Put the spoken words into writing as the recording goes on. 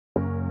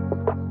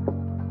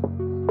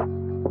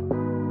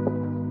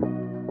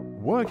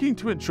Working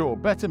to ensure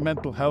better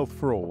mental health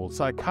for all,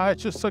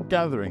 psychiatrists are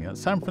gathering at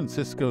San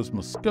Francisco's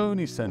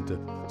Moscone Center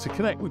to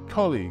connect with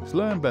colleagues,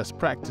 learn best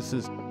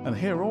practices, and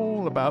hear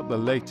all about the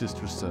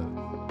latest research.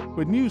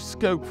 With new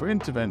scope for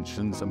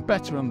interventions and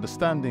better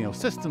understanding of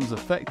systems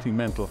affecting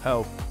mental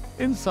health,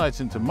 insights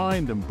into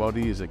mind and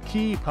body is a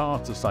key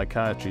part of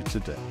psychiatry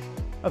today.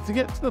 And to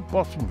get to the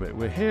bottom of it,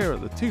 we're here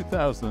at the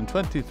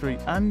 2023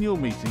 annual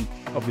meeting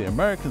of the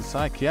American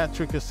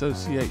Psychiatric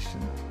Association,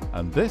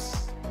 and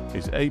this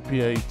is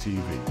APA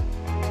TV.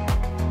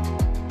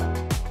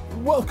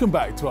 Welcome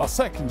back to our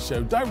second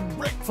show,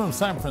 direct from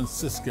San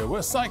Francisco,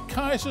 where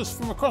psychiatrists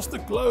from across the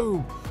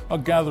globe are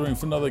gathering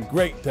for another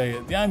great day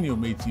at the annual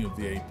meeting of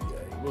the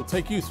APA. We'll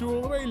take you through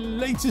all the very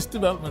latest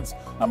developments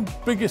and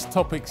biggest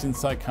topics in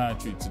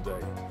psychiatry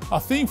today. Our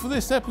theme for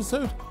this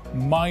episode,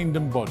 mind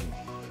and body.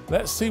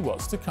 Let's see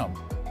what's to come.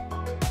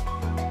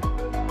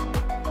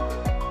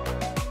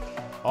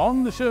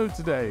 On the show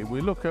today,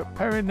 we look at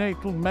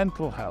perinatal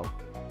mental health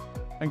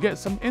and get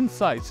some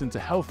insights into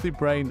healthy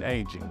brain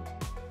aging.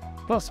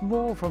 Plus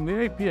more from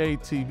the APA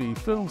TV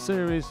film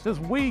series as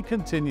we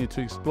continue to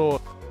explore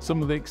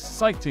some of the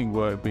exciting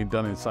work being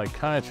done in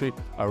psychiatry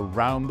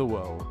around the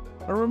world.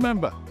 And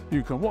remember,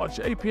 you can watch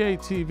APA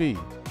TV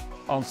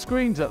on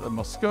screens at the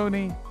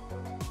Moscone,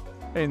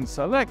 in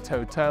select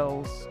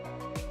hotels,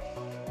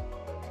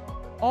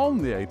 on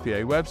the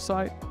APA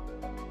website,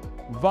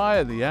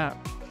 via the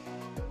app,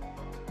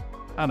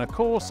 and of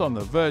course on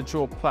the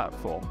virtual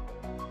platform.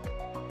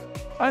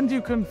 And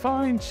you can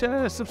find,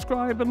 share,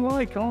 subscribe and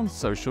like on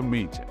social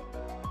media.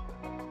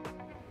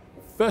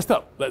 First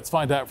up, let's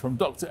find out from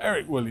Dr.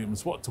 Eric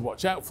Williams what to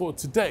watch out for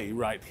today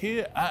right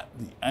here at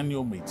the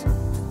annual meeting.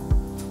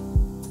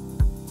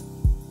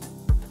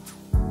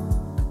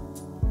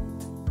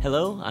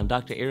 Hello, I'm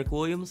Dr. Eric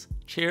Williams,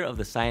 Chair of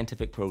the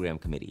Scientific Program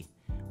Committee.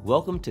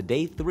 Welcome to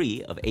Day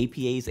 3 of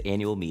APA's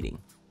annual meeting.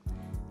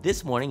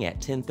 This morning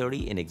at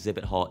 10:30 in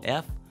Exhibit Hall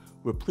F,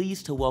 we're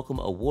pleased to welcome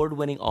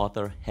award-winning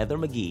author Heather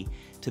McGhee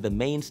to the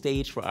main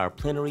stage for our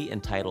plenary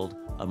entitled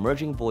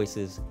Emerging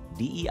Voices,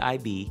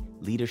 DEIB,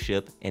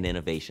 Leadership and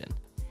Innovation.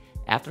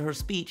 After her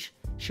speech,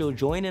 she'll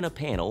join in a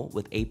panel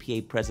with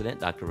APA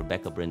President Dr.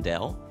 Rebecca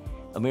Brendel,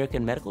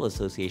 American Medical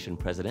Association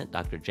President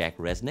Dr. Jack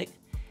Resnick,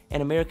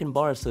 and American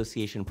Bar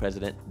Association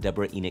President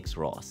Deborah Enix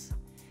Ross.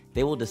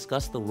 They will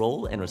discuss the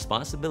role and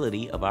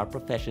responsibility of our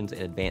professions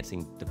in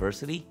advancing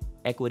diversity,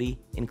 equity,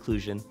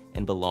 inclusion,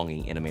 and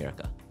belonging in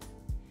America.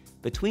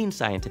 Between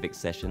scientific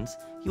sessions,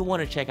 you'll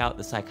want to check out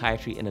the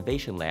Psychiatry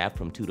Innovation Lab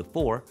from 2 to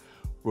 4,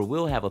 where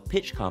we'll have a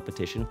pitch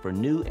competition for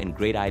new and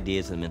great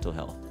ideas in mental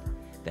health.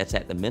 That's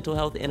at the Mental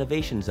Health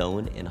Innovation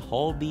Zone in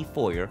Hall B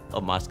foyer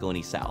of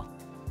Moscone South.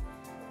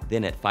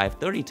 Then at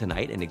 5:30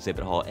 tonight in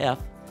Exhibit Hall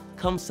F,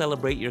 come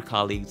celebrate your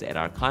colleagues at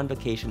our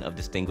Convocation of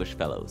Distinguished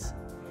Fellows.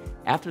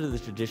 After the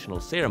traditional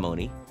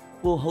ceremony,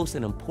 we'll host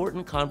an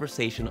important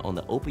conversation on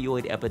the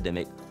opioid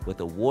epidemic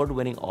with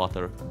award-winning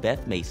author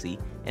Beth Macy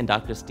and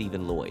Dr.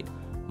 Stephen Lloyd,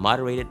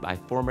 moderated by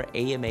former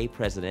AMA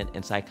President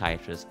and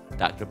psychiatrist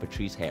Dr.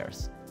 Patrice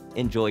Harris.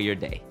 Enjoy your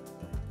day.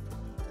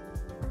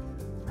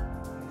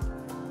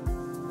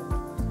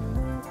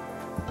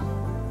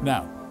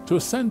 Now, to a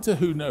center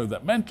who know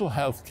that mental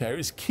health care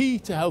is key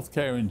to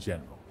healthcare in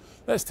general,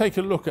 let's take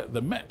a look at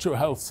the Metro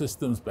Health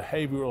System's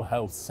Behavioral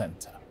Health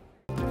Center.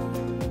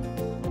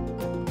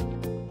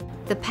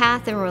 The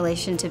path in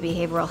relation to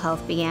behavioral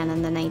health began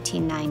in the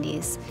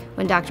 1990s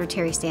when Dr.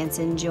 Terry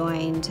Stanson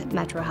joined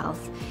Metro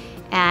Health.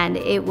 And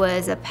it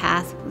was a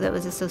path that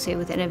was associated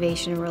with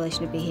innovation in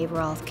relation to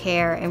behavioral health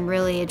care and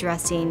really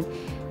addressing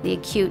the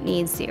acute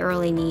needs, the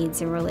early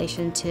needs in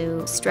relation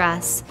to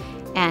stress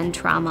and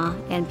trauma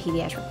in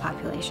pediatric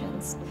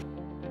populations.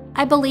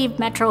 I believe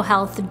Metro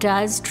Health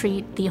does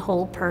treat the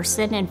whole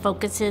person and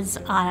focuses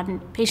on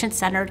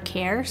patient-centered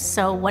care.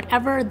 So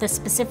whatever the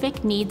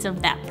specific needs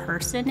of that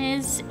person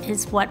is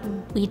what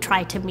we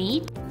try to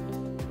meet.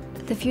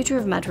 The future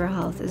of Metro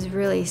Health is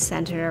really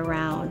centered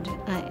around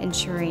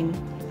ensuring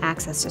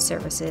access to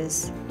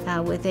services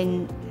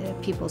within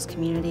people's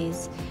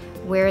communities,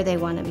 where they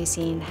want to be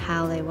seen,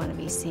 how they want to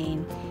be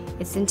seen.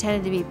 It's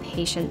intended to be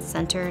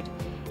patient-centered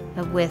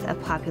with a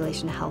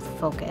population health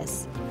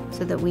focus,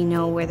 so that we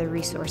know where the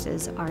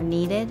resources are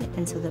needed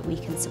and so that we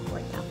can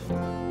support them.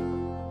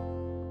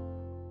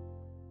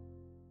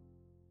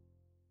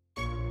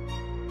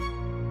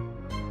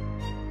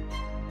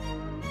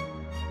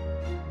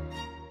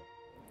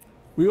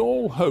 We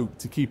all hope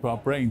to keep our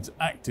brains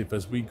active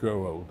as we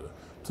grow older.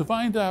 To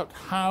find out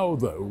how,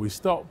 though, we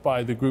stop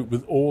by the group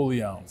with all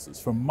the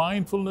answers, from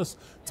mindfulness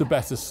to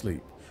better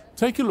sleep.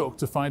 Take a look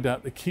to find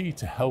out the key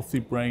to healthy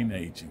brain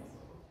aging.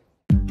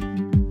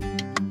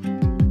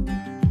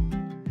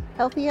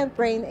 Healthy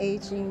brain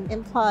aging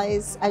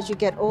implies, as you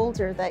get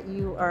older, that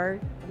you are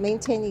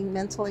maintaining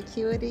mental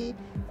acuity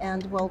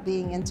and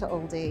well-being into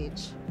old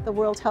age. The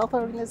World Health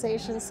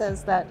Organization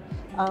says that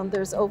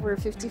there's over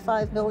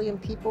 55 million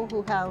people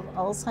who have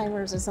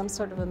Alzheimer's or some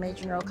sort of a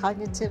major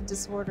neurocognitive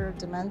disorder,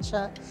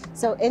 dementia.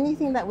 So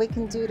anything that we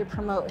can do to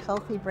promote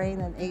healthy brain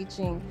and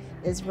aging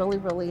is really,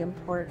 really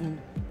important.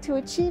 To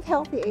achieve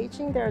healthy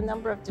aging, there are a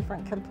number of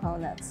different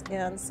components,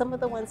 and some of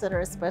the ones that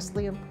are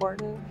especially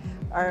important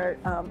are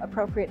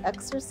appropriate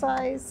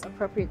exercise,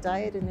 appropriate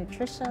diet and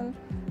nutrition,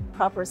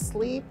 proper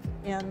sleep,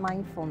 and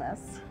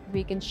mindfulness.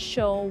 We can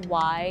show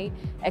why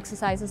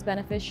exercise is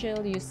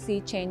beneficial. You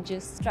see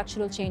changes,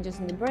 structural changes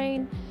in the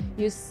brain.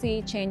 You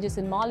see changes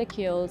in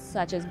molecules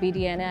such as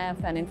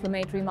BDNF and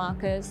inflammatory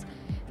markers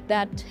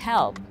that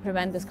help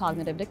prevent this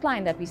cognitive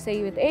decline that we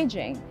see with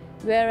aging.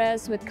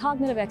 Whereas with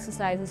cognitive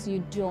exercises,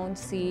 you don't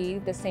see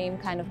the same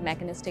kind of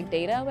mechanistic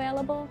data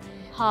available.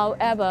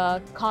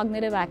 However,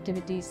 cognitive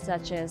activities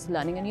such as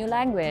learning a new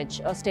language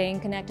or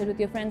staying connected with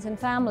your friends and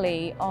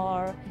family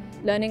or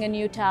learning a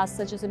new task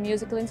such as a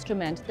musical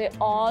instrument, they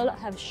all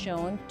have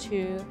shown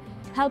to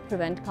help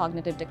prevent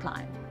cognitive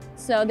decline.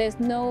 So there's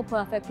no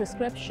perfect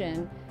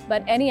prescription,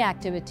 but any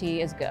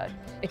activity is good.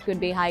 It could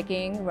be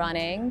hiking,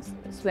 running,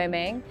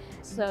 swimming.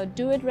 So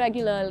do it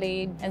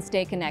regularly and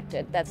stay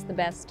connected. That's the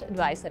best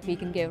advice that we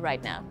can give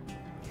right now.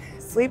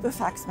 Sleep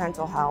affects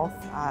mental health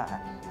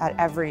at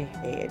every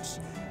age.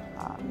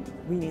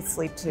 We need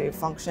sleep to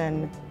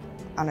function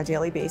on a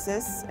daily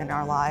basis in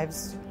our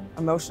lives,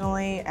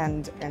 emotionally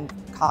and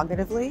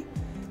cognitively.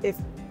 If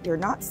you're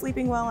not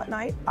sleeping well at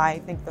night, I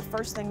think the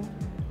first thing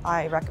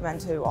I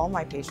recommend to all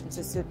my patients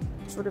is to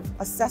sort of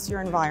assess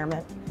your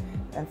environment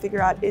and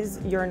figure out, is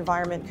your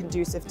environment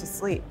conducive to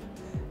sleep?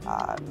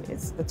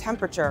 Is the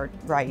temperature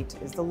right?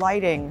 Is the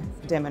lighting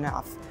dim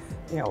enough?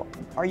 You know,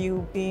 are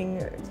you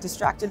being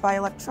distracted by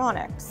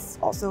electronics?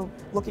 Also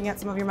looking at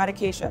some of your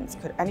medications.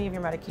 Could any of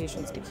your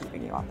medications be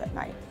keeping you up at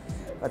night?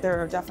 But there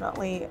are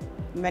definitely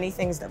many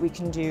things that we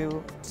can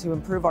do to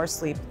improve our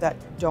sleep that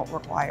don't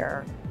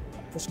require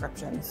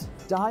prescriptions.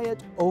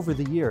 Diet over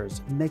the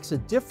years makes a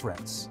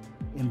difference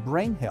in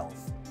brain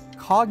health,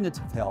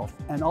 cognitive health,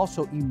 and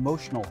also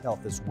emotional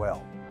health as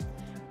well.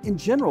 In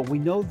general, we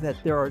know that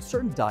there are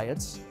certain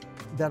diets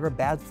that are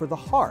bad for the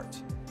heart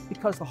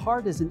because the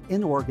heart is an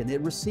in organ.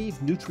 It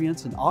receives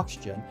nutrients and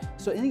oxygen.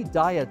 So any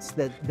diets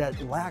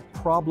that lack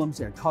problems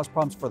and cause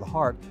problems for the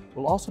heart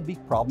will also be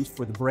problems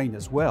for the brain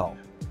as well.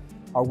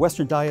 Our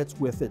Western diets,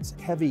 with its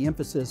heavy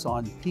emphasis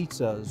on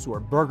pizzas or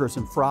burgers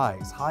and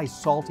fries, high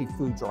salty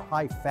foods or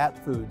high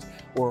fat foods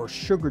or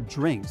sugared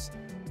drinks,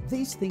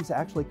 these things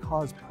actually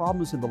cause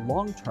problems in the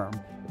long term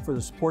for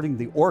supporting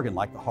the organ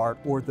like the heart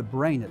or the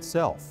brain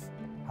itself.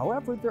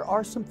 However, there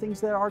are some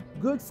things that are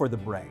good for the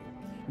brain.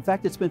 In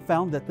fact, it's been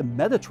found that the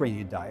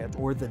Mediterranean diet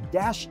or the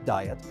DASH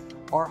diet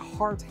are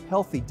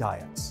heart-healthy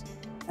diets.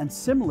 And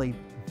similarly,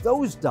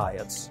 those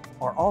diets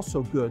are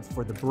also good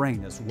for the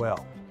brain as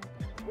well.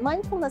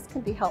 Mindfulness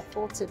can be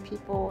helpful to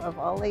people of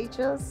all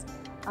ages,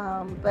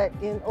 but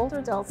in older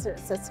adults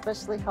it's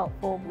especially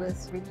helpful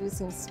with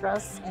reducing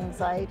stress,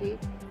 anxiety,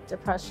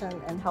 depression,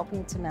 and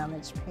helping to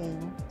manage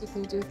pain. You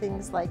can do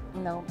things like,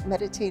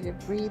 meditative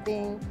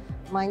breathing,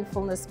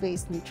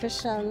 mindfulness-based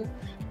nutrition,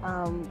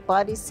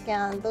 body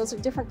scan. Those are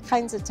different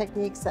kinds of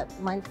techniques that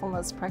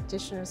mindfulness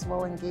practitioners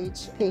will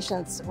engage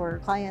patients or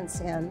clients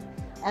in.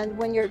 And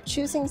when you're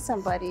choosing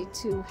somebody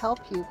to help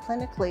you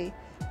clinically,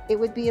 it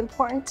would be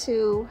important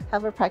to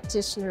have a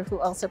practitioner who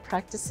also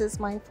practices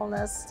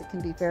mindfulness. It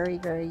can be very,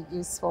 very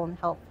useful and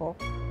helpful.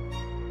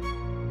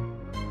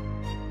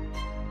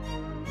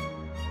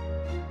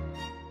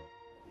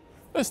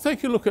 Let's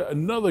take a look at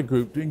another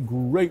group doing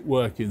great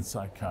work in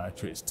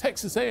psychiatry. It's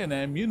Texas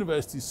A&M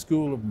University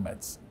School of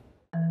Medicine.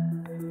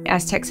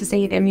 As Texas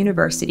A&M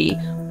University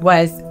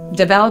was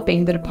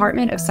developing the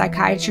Department of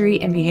Psychiatry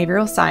and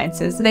Behavioral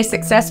Sciences, they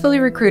successfully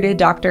recruited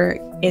Dr.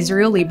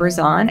 Israel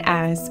Librazan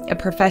as a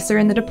professor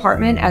in the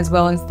department, as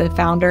well as the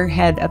founder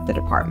head of the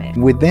department.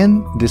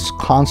 Within this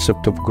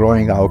concept of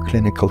growing our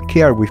clinical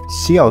care, we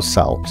see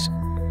ourselves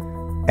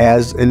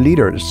as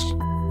leaders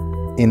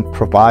in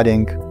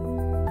providing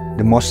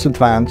the most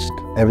advanced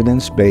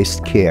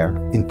evidence-based care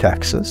in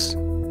Texas,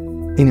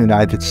 in the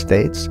United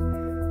States,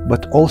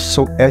 but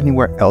also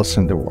anywhere else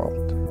in the world.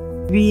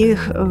 We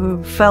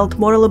felt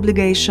moral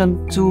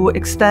obligation to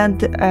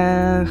extend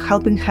a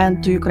helping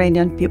hand to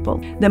Ukrainian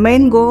people. The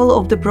main goal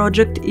of the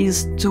project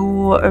is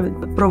to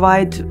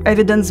provide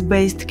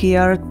evidence-based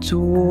care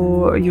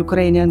to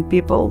Ukrainian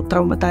people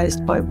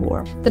traumatized by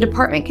war. The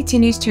department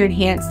continues to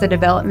enhance the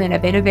development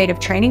of innovative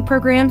training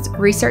programs,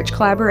 research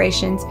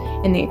collaborations,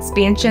 and the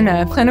expansion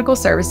of clinical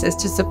services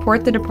to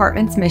support the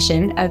department's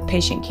mission of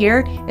patient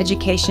care,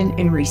 education,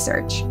 and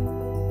research.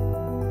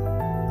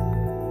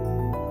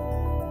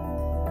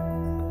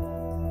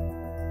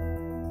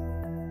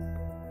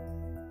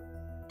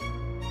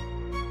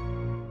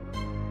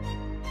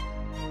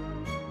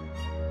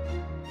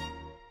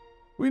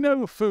 We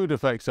know food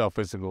affects our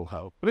physical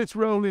health, but its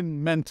role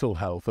in mental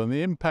health and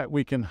the impact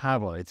we can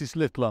have on it is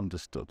little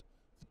understood.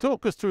 To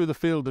talk us through the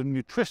field of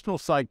nutritional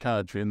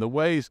psychiatry and the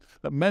ways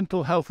that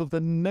mental health of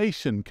the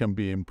nation can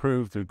be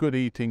improved through good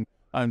eating,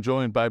 I'm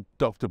joined by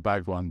Dr.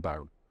 Bhagwan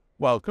Baru.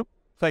 Welcome.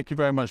 Thank you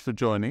very much for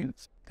joining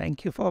us.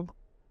 Thank you for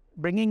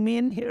bringing me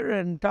in here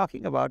and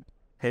talking about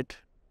it.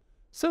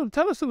 So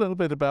tell us a little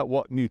bit about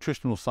what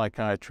nutritional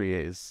psychiatry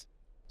is.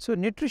 So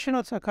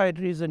nutritional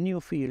psychiatry is a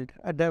new field,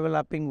 a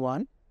developing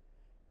one,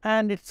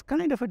 and it's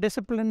kind of a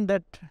discipline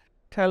that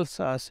tells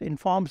us,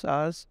 informs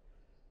us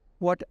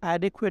what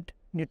adequate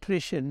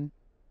nutrition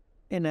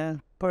in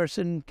a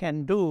person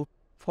can do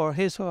for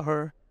his or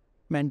her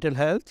mental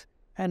health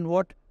and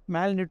what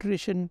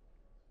malnutrition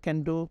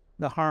can do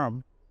the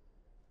harm.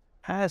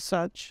 As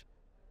such,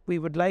 we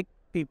would like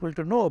people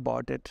to know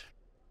about it.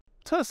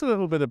 Tell us a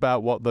little bit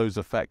about what those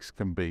effects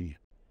can be.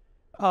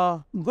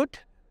 Good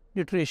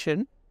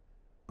nutrition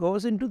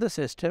goes into the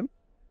system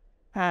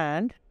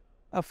and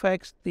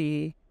affects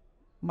the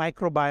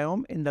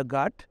microbiome in the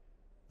gut,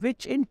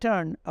 which in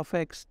turn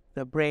affects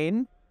the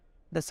brain,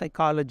 the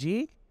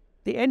psychology,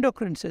 the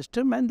endocrine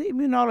system, and the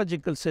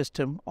immunological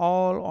system,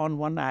 all on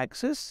one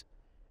axis,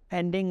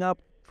 ending up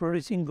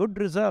producing good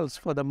results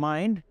for the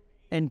mind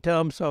in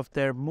terms of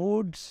their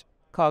moods,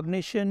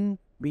 cognition,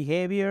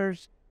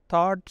 behaviors,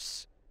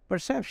 thoughts,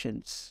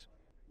 perceptions.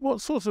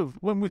 What sort of,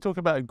 when we talk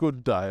about a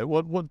good diet,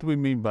 what do we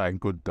mean by a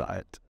good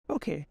diet?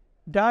 Okay,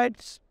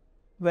 diets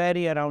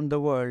vary around the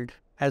world,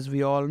 as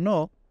we all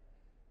know.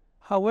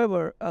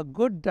 However, a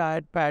good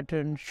diet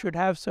pattern should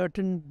have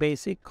certain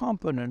basic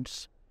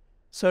components,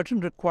 certain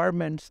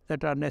requirements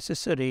that are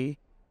necessary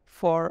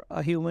for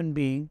a human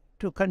being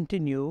to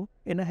continue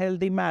in a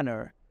healthy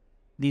manner.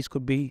 These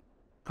could be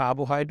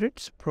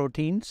carbohydrates,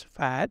 proteins,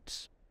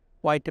 fats,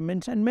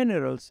 vitamins, and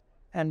minerals.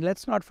 And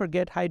let's not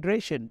forget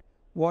hydration.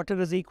 Water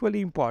is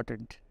equally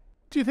important.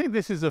 Do you think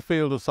this is a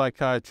field of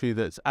psychiatry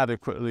that's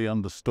adequately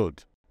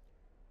understood?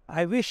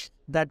 I wish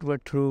that were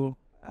true.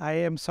 I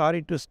am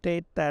sorry to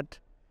state that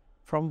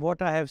from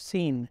what I have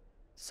seen,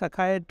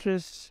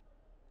 psychiatrists,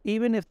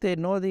 even if they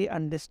know the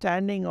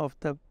understanding of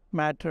the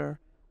matter,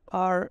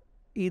 are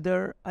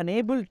either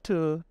unable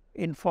to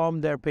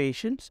inform their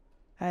patients,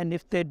 and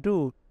if they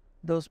do,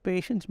 those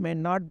patients may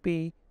not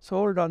be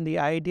sold on the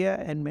idea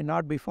and may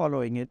not be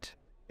following it.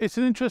 It's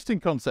an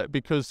interesting concept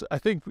because I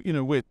think,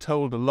 we're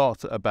told a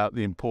lot about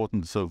the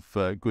importance of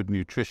good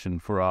nutrition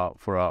for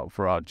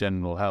our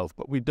general health,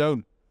 but we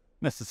don't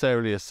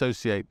necessarily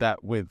associate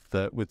that with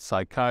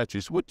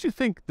psychiatrists. What do you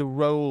think the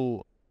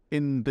role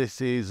in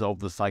this is of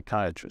the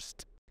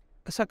psychiatrist?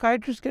 A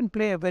psychiatrist can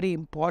play a very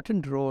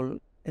important role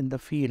in the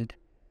field.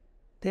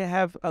 They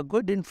have a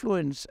good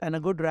influence and a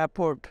good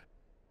rapport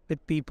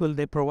with people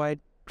they provide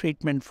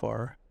treatment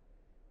for.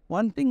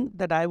 One thing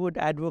that I would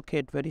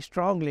advocate very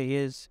strongly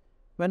is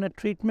when a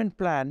treatment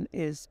plan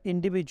is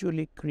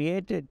individually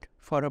created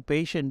for a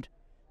patient,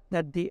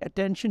 that the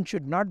attention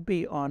should not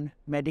be on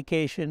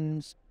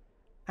medications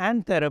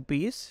and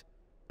therapies,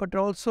 but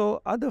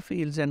also other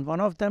fields, and one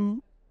of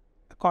them,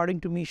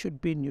 according to me, should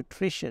be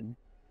nutrition.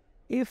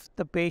 If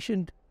the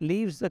patient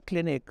leaves the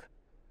clinic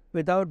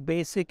without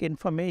basic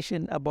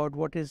information about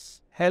what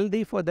is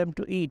healthy for them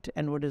to eat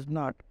and what is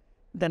not,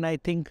 then I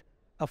think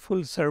a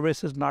full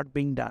service is not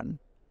being done.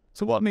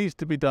 So what needs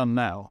to be done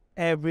now?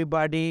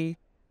 Everybody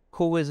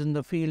who is in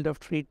the field of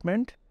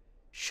treatment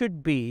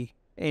should be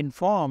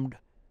informed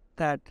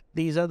that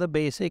these are the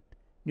basic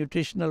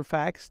nutritional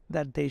facts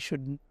that they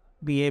should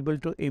be able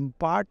to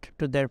impart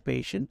to their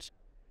patients,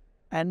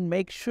 and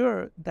make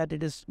sure that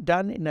it is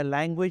done in a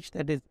language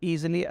that is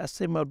easily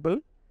assimilable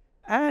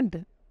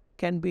and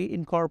can be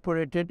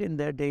incorporated in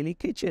their daily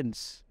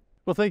kitchens.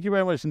 Well, thank you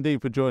very much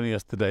indeed for joining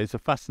us today. It's a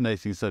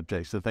fascinating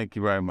subject, so thank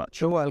you very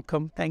much. You're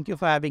welcome. Thank you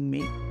for having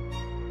me.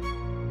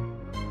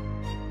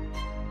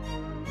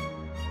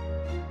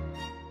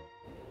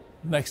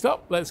 Next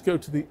up, let's go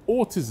to the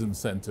Autism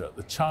Center at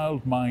the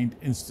Child Mind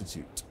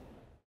Institute.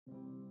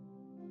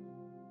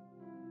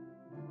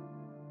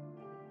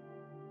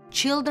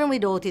 Children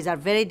with autism are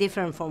very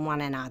different from one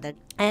another,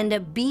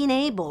 and being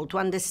able to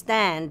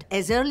understand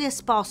as early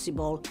as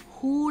possible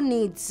who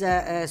needs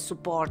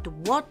support,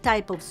 what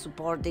type of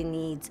support they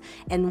need,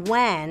 and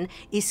when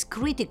is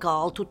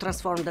critical to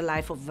transform the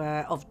life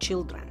of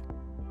children.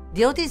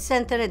 The Autism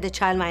Center at the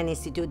Child Mind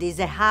Institute is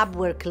a hub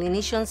where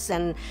clinicians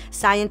and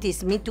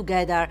scientists meet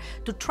together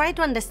to try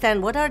to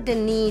understand what are the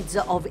needs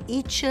of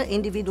each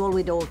individual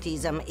with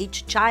autism,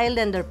 each child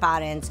and their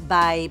parents,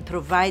 by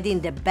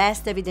providing the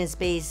best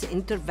evidence-based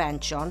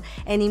intervention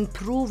and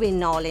improving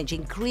knowledge,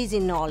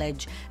 increasing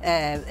knowledge,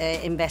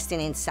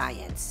 investing in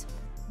science.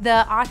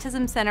 The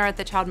Autism Center at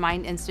the Child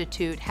Mind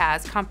Institute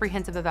has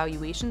comprehensive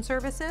evaluation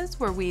services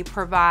where we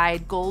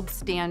provide gold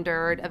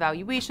standard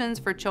evaluations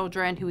for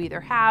children who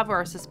either have or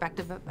are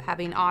suspected of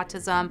having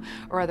autism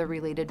or other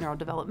related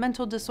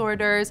neurodevelopmental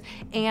disorders.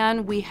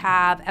 And we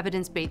have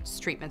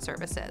evidence-based treatment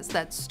services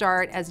that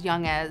start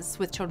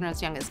with children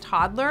as young as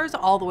toddlers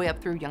all the way up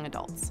through young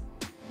adults.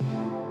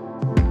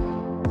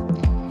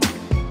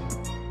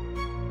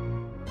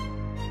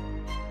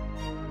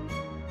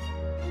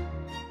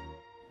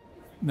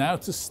 Now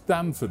to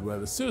Stanford, where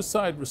the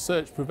Suicide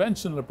Research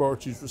Prevention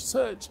Laboratory's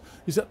research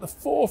is at the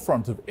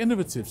forefront of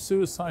innovative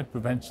suicide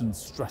prevention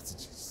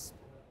strategies.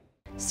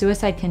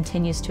 Suicide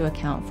continues to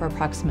account for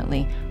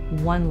approximately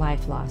 1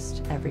 life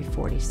lost every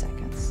 40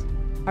 seconds.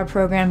 Our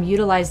program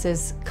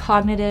utilizes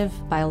cognitive,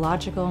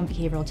 biological, and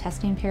behavioral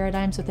testing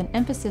paradigms with an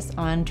emphasis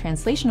on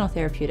translational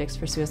therapeutics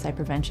for suicide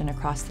prevention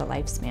across the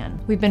lifespan.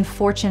 We've been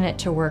fortunate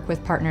to work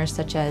with partners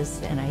such as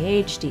the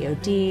NIH,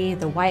 DoD,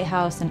 the White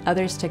House, and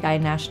others to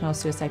guide national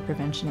suicide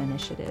prevention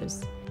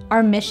initiatives.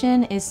 Our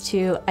mission is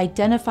to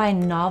identify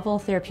novel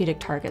therapeutic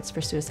targets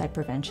for suicide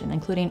prevention,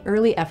 including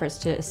early efforts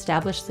to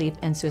establish sleep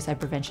and suicide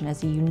prevention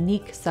as a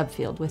unique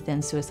subfield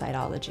within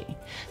suicidology.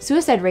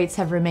 Suicide rates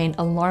have remained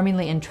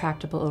alarmingly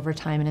intractable over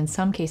time and in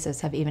some cases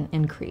have even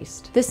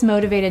increased. This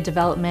motivated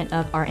development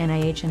of our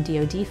NIH and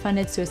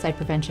DoD-funded suicide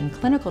prevention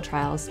clinical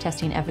trials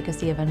testing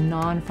efficacy of a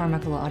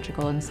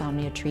non-pharmacological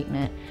insomnia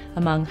treatment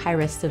among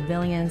high-risk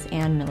civilians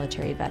and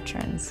military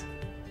veterans.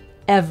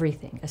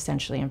 Everything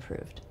essentially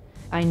improved.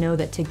 I know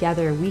that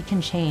together we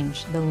can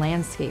change the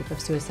landscape of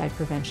suicide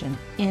prevention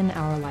in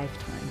our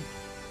lifetime.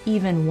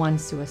 Even one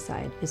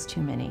suicide is too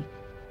many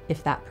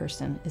if that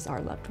person is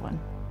our loved one.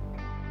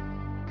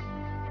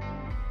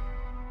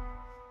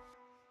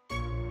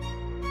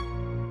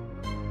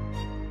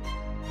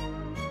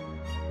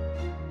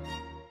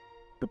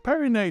 The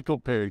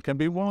perinatal period can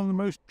be one of the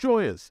most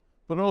joyous,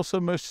 but also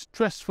most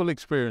stressful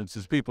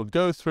experiences people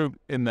go through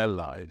in their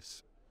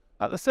lives.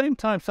 At the same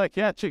time,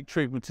 psychiatric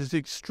treatment is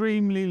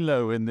extremely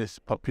low in this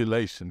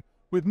population,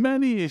 with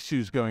many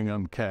issues going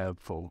uncared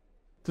for.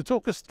 To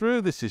talk us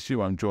through this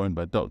issue, I'm joined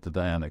by Dr.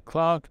 Diana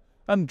Clark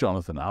and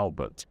Jonathan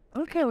Albert.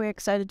 Okay, we're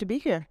excited to be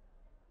here.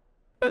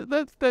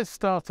 Let's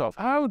start off.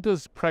 How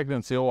does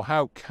pregnancy, or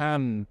how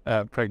can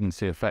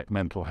pregnancy affect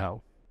mental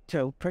health?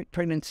 So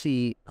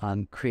pregnancy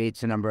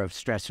creates a number of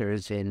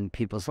stressors in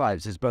people's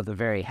lives. It's both a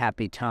very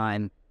happy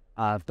time,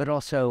 but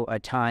also a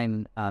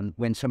time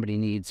when somebody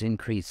needs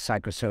increased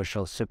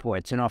psychosocial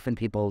supports, and often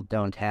people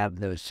don't have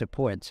those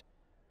supports.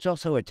 It's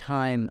also a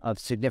time of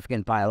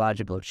significant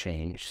biological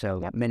change.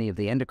 So many of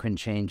the endocrine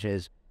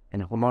changes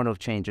and hormonal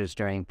changes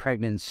during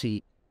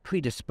pregnancy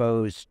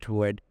predispose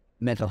toward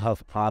mental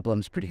health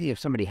problems, particularly if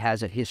somebody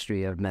has a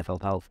history of mental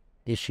health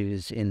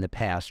issues in the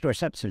past or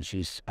substance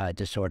use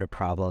disorder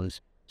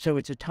problems. So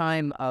it's a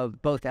time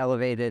of both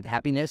elevated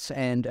happiness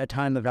and a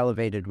time of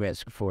elevated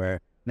risk for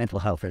mental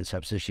health and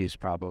substance use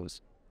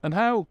problems. And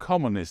how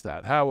common is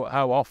that? How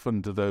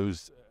often do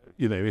those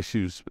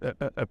issues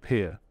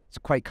appear? It's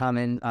quite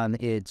common.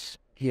 It's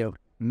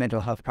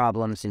mental health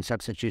problems and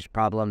substance use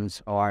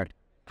problems are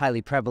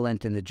highly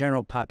prevalent in the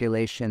general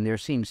population. There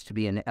seems to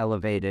be an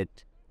elevated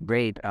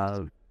rate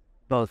of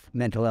both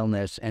mental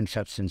illness and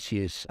substance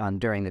use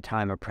during the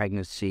time of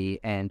pregnancy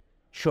and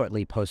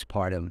shortly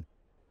postpartum.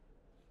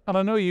 And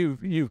I know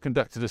you've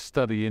conducted a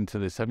study into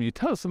this. Haven't you?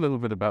 Tell us a little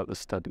bit about the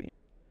study.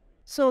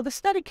 So the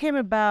study came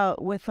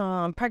about with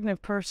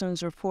pregnant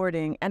persons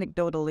reporting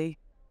anecdotally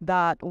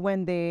that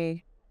when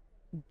they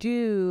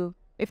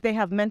if they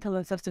have mental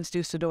and substance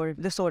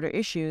disorder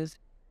issues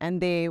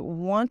and they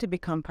want to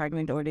become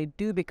pregnant or they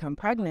do become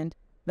pregnant,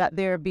 that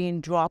they're being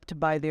dropped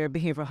by their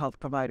behavioral health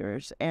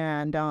providers.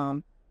 And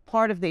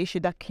part of the issue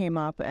that came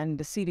up, and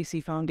the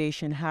CDC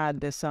Foundation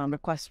had this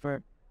request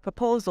for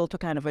proposal to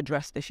kind of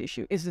address this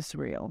issue. Is this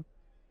real?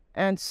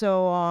 And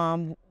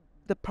so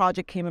the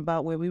project came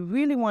about where we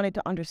really wanted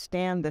to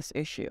understand this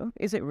issue.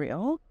 Is it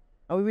real?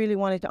 And we really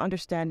wanted to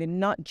understand it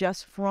not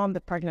just from the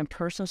pregnant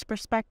person's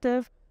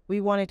perspective. We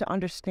wanted to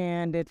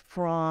understand it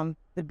from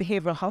the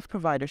behavioral health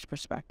provider's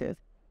perspective.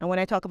 And when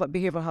I talk about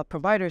behavioral health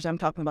providers, I'm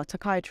talking about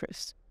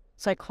psychiatrists,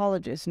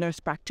 psychologists, nurse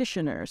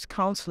practitioners,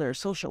 counselors,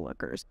 social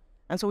workers.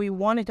 And so we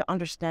wanted to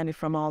understand it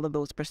from all of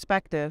those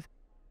perspectives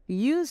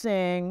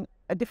using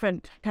a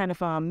different kind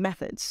of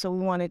methods. So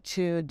we wanted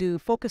to do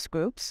focus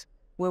groups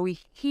where we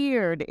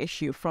hear the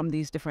issue from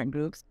these different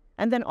groups,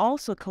 and then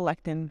also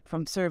collecting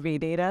from survey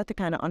data to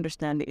kind of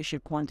understand the issue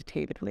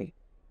quantitatively.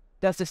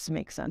 Does this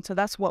make sense? So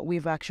that's what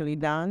we've actually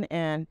done.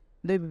 And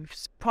the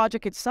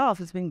project itself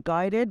has been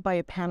guided by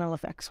a panel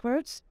of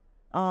experts,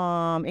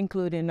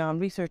 including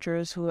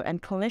researchers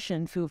and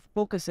clinicians who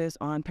focuses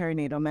on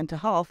perinatal mental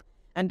health.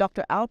 And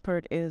Dr.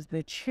 Alpert is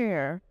the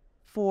chair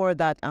for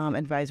that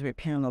advisory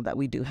panel that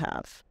we do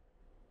have.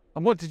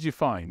 And what did you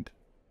find?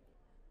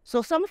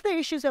 So some of the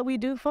issues that we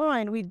do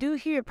find, we do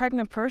hear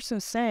pregnant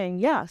persons saying,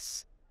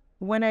 yes,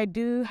 when I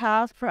do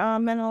have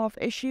mental health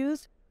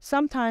issues,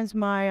 sometimes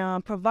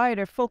my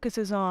provider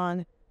focuses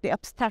on the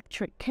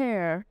obstetric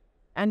care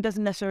and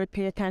doesn't necessarily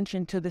pay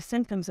attention to the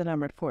symptoms that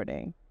I'm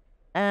reporting.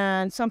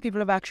 And some people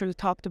have actually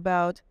talked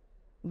about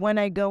when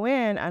I go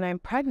in and I'm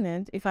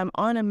pregnant, if I'm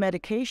on a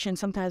medication,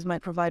 sometimes my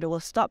provider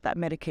will stop that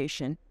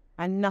medication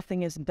and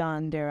nothing is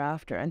done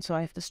thereafter. And so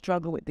I have to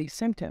struggle with these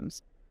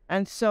symptoms.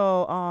 And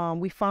so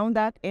we found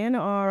that in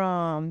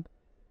our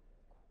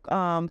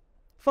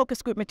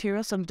focus group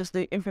material, some just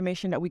the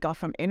information that we got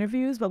from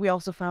interviews, but we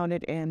also found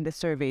it in the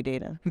survey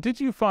data. Did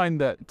you find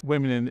that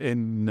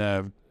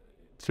women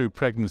through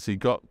pregnancy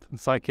got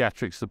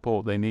psychiatric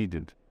support they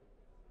needed?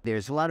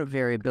 There's a lot of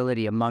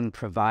variability among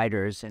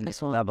providers in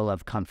this level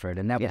of comfort,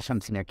 and that was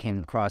something that came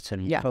across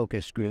in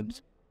focus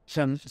groups.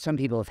 Some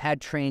people have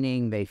had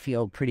training. They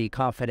feel pretty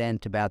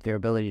confident about their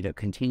ability to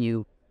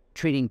continue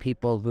treating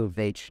people who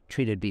they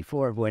treated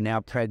before who are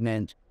now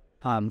pregnant,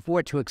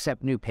 or to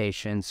accept new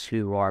patients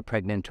who are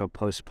pregnant or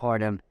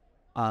postpartum.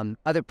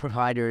 Other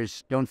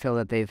providers don't feel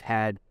that they've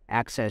had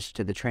access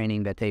to the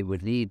training that they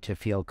would need to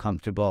feel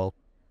comfortable,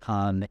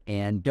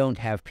 and don't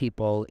have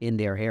people in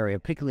their area,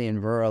 particularly in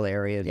rural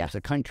areas of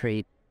the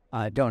country,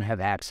 don't have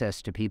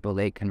access to people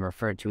they can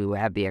refer to who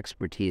have the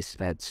expertise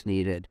that's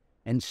needed.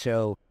 And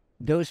so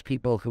those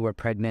people who are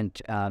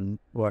pregnant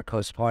or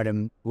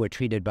postpartum who are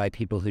treated by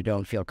people who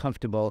don't feel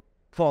comfortable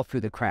fall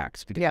through the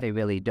cracks because they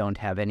really don't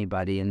have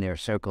anybody in their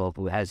circle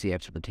who has the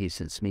expertise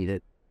that's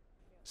needed.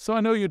 So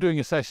I know you're doing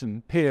a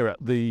session here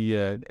at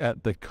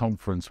the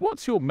conference.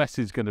 What's your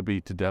message going to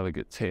be to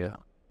delegates here?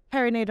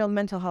 Perinatal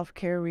mental health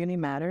care really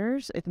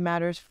matters. It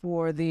matters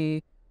for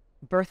the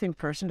birthing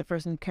person, the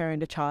person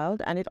carrying the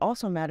child, and it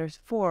also matters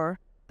for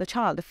the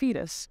child, the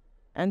fetus.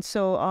 And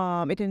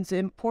so it is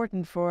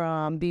important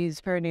for these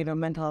perinatal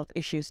mental health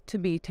issues to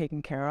be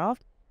taken care of.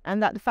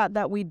 And that the fact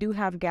that we do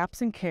have gaps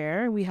in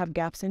care, we have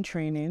gaps in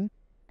training.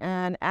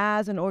 And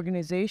as an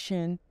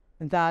organization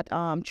that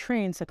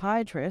trains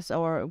psychiatrists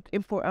or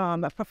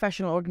a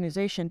professional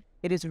organization,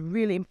 it is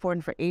really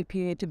important for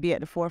APA to be at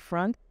the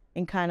forefront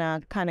in kind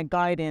of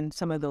guiding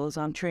some of those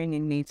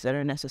training needs that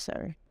are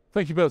necessary.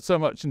 Thank you both so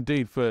much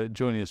indeed for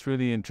joining us.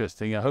 Really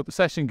interesting. I hope the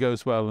session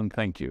goes well, and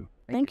thank you.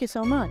 Thank you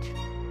so much.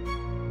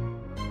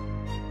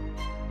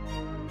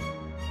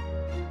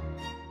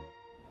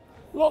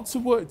 Lots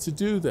of work to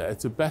do there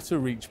to better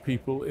reach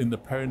people in the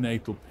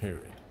perinatal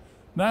period.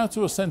 Now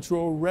to a centre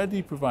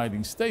already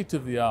providing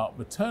state-of-the-art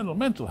maternal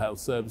mental health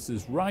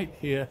services right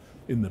here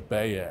in the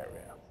Bay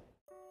Area.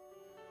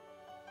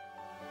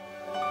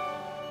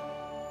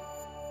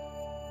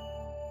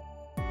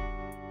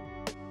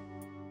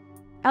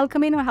 El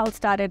Camino Health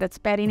started its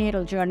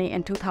perinatal journey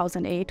in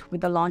 2008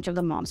 with the launch of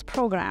the MOMS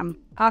program.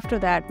 After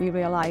that, we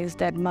realized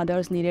that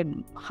mothers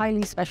needed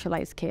highly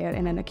specialized care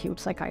in an acute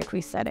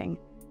psychiatry setting.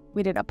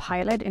 We did a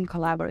pilot in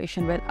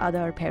collaboration with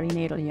other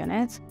perinatal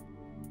units.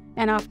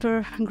 And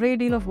after a great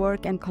deal of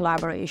work and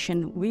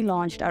collaboration, we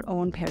launched our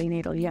own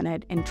perinatal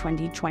unit in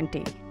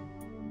 2020.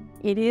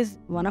 It is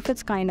one of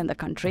its kind in the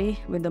country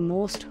with the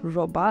most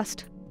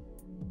robust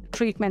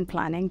treatment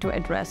planning to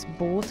address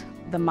both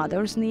the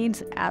mother's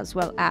needs as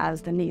well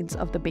as the needs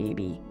of the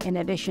baby. In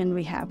addition,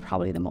 we have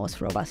probably the most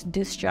robust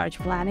discharge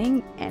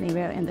planning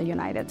anywhere in the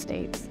United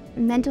States.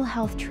 Mental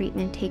health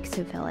treatment takes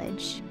a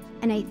village,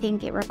 and I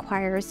think it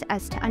requires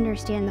us to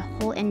understand the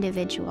whole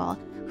individual,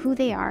 who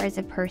they are as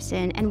a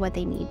person and what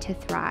they need to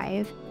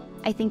thrive.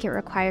 I think it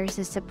requires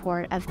the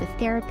support of the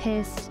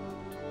therapist,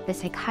 the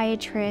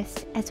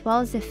psychiatrist, as well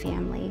as the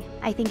family.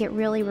 I think it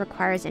really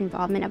requires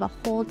involvement of a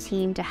whole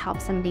team to help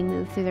somebody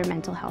move through their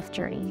mental health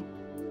journey.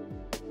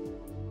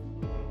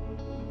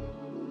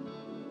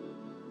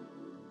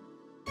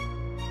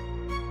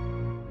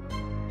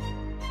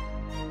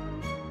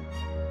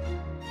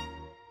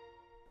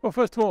 Well,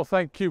 first of all,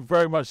 thank you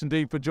very much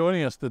indeed for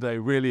joining us today.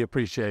 Really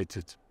appreciate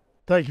it.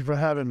 Thank you for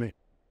having me.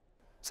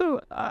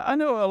 So I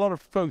know a lot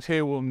of folks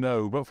here will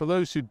know, but for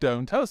those who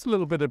don't, tell us a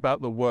little bit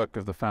about the work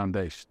of the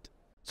foundation.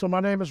 So my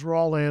name is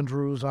Raul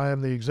Andrews. I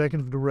am the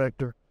executive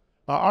director.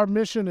 Our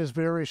mission is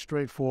very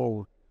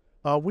straightforward.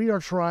 We are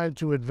trying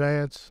to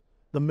advance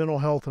the mental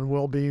health and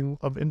well-being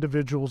of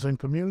individuals and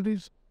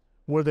communities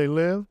where they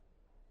live,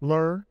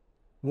 learn,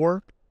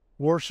 work,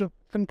 worship,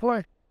 and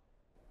play.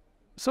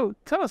 So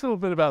tell us a little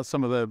bit about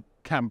some of the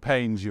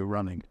campaigns you're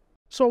running.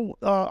 So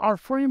our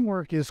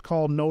framework is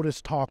called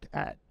Notice, Talk,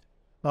 Act,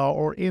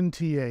 or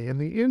NTA.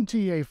 And the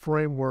NTA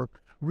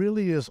framework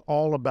really is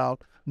all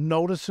about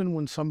noticing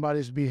when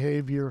somebody's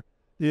behavior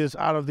is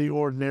out of the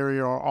ordinary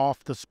or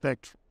off the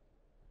spectrum.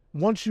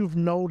 Once you've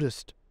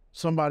noticed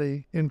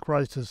somebody in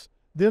crisis,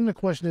 then the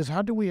question is,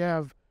 how do we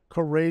have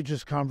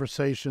courageous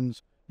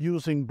conversations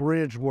using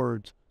bridge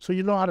words so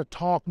you know how to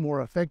talk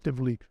more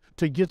effectively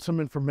to get some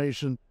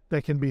information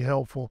that can be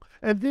helpful?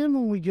 And then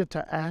when we get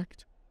to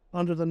act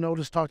under the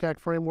Notice, Talk, Act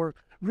framework,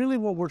 really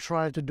what we're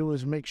trying to do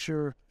is make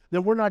sure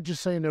that we're not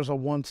just saying there's a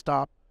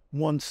one-stop,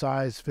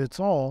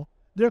 one-size-fits-all.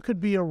 There could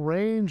be a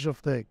range of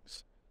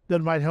things that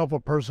might help a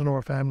person or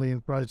a family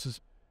in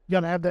crisis. You got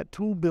to have that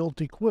tool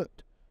belt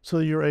equipped so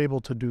you're able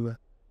to do that.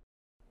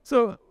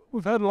 So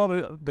we've heard a lot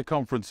at the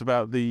conference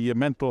about the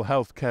Mental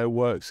Health Care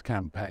Works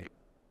campaign.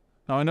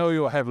 Now, I know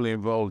you're heavily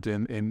involved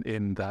in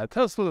that.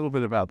 Tell us a little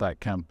bit about that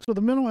campaign. So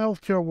the Mental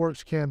Health Care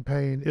Works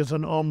campaign is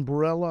an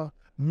umbrella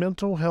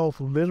mental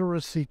health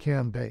literacy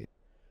campaign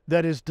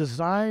that is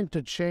designed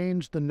to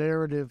change the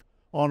narrative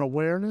on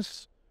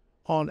awareness,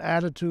 on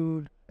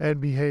attitude, and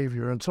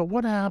behavior. And so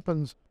what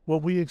happens,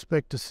 what we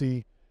expect to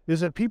see, is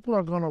that people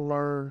are going to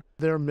learn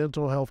their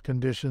mental health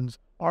conditions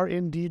are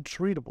indeed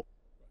treatable.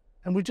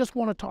 And we just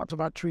want to talk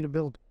about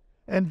treatability.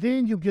 And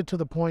then you get to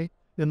the point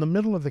in the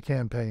middle of the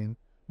campaign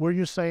where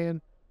you're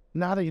saying,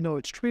 now that you know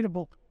it's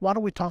treatable, why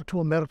don't we talk to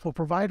a medical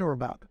provider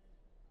about it?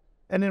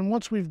 And then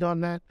once we've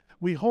done that,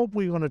 we hope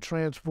we're going to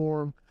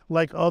transform,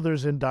 like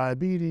others in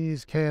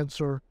diabetes,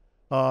 cancer,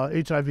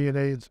 HIV and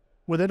AIDS,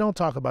 where they don't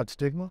talk about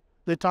stigma.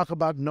 They talk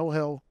about no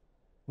health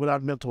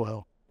without mental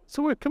health.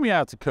 So we're coming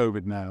out of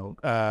COVID now,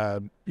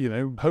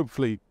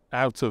 hopefully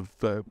out of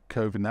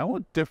COVID now.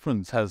 What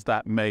difference has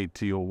that made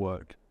to your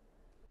work?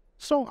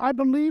 So I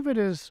believe it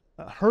has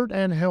hurt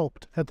and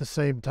helped at the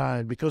same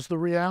time, because the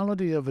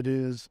reality of it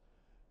is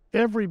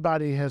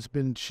everybody has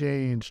been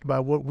changed by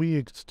what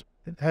we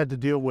had to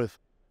deal with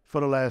for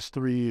the last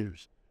 3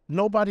 years.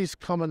 Nobody's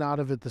coming out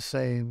of it the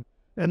same,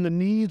 and the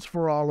needs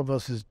for all of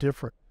us is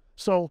different.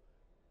 So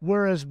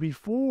whereas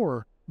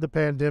before the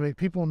pandemic,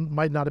 people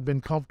might not have been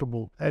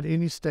comfortable at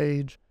any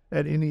stage,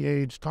 at any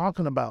age,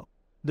 talking about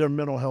their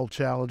mental health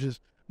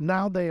challenges,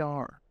 now they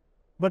are.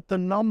 But the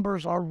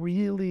numbers are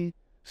really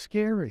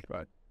scary.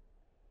 Right.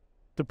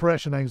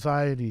 Depression,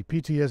 anxiety,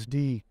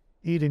 PTSD,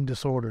 eating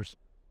disorders,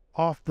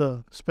 off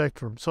the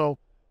spectrum. So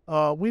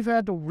we've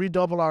had to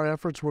redouble our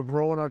efforts. We're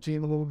growing our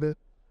team a little bit.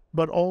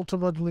 But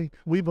ultimately,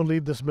 we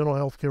believe this Mental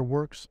Health Care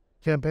Works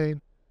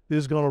campaign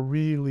is going to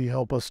really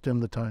help us stem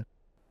the tide.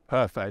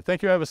 Perfect.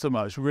 Thank you ever so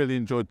much. Really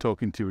enjoyed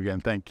talking to you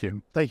again. Thank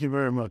you. Thank you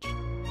very much.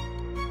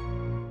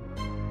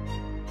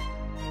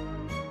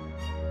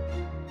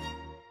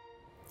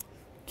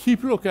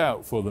 Keep a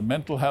lookout for the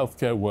Mental Health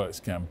Care Works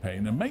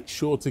campaign and make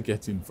sure to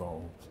get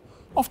involved.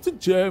 Off to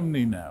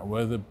Germany now,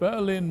 where the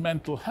Berlin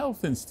Mental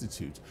Health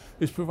Institute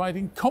is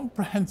providing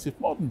comprehensive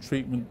modern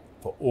treatment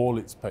for all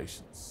its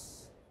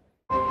patients.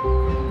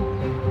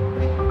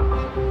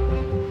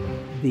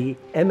 The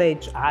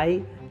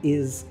MHI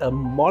is a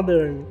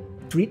modern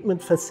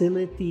treatment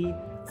facility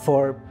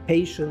for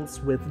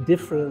patients with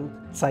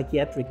different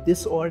psychiatric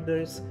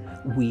disorders.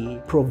 We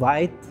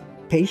provide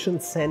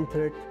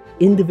patient-centered,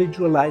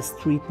 individualized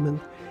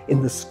treatment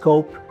in the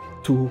scope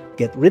to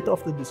get rid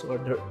of the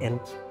disorder and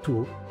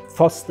to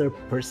foster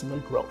personal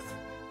growth.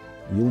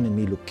 You and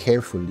me look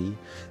carefully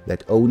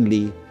that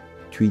only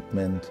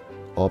treatment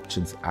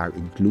options are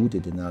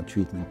included in our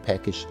treatment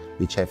package,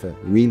 which have a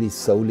really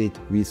solid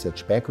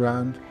research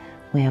background.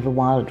 We have a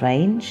wide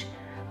range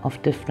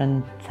of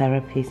different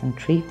therapies and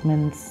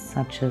treatments,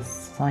 such as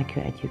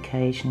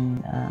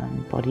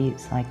psychoeducation, body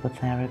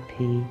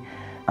psychotherapy,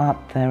 art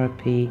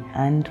therapy,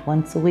 and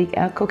once a week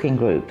our cooking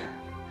group.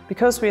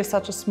 Because we are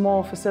such a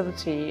small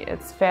facility,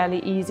 it's fairly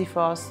easy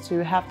for us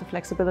to have the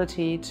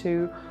flexibility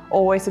to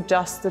always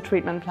adjust the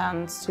treatment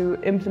plans,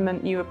 to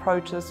implement new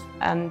approaches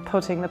and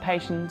putting the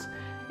patient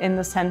in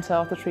the center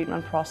of the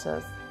treatment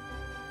process.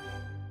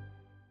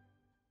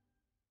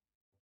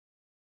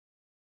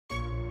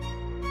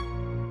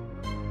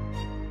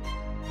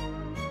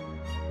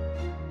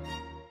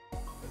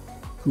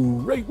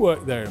 Great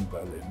work there in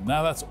Berlin.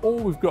 Now that's all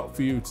we've got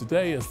for you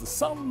today as the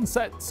sun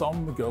sets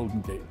on the Golden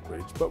Gate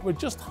Bridge, but we're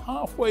just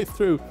halfway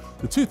through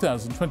the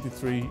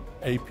 2023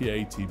 APA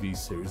TV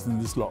series and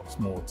there's lots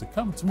more to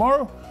come.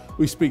 Tomorrow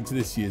we speak to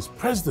this year's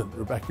President,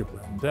 Rebecca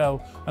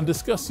Brandel, and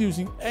discuss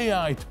using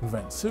AI to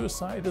prevent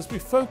suicide as we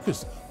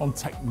focus on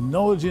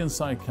technology and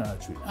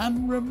psychiatry.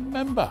 And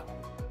remember,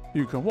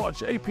 you can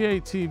watch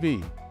APA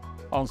TV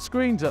on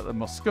screens at the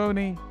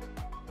Moscone,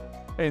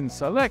 in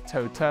select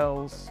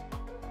hotels,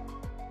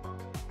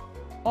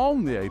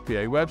 on the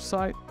APA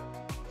website,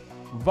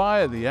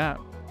 via the app,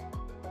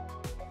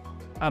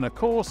 and of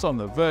course on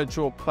the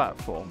virtual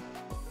platform.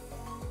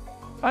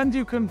 And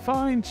you can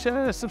find,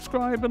 share,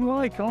 subscribe and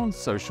like on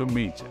social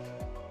media.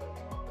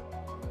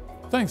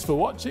 Thanks for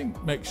watching.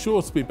 Make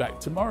sure to be back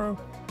tomorrow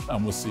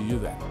and we'll see you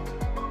then.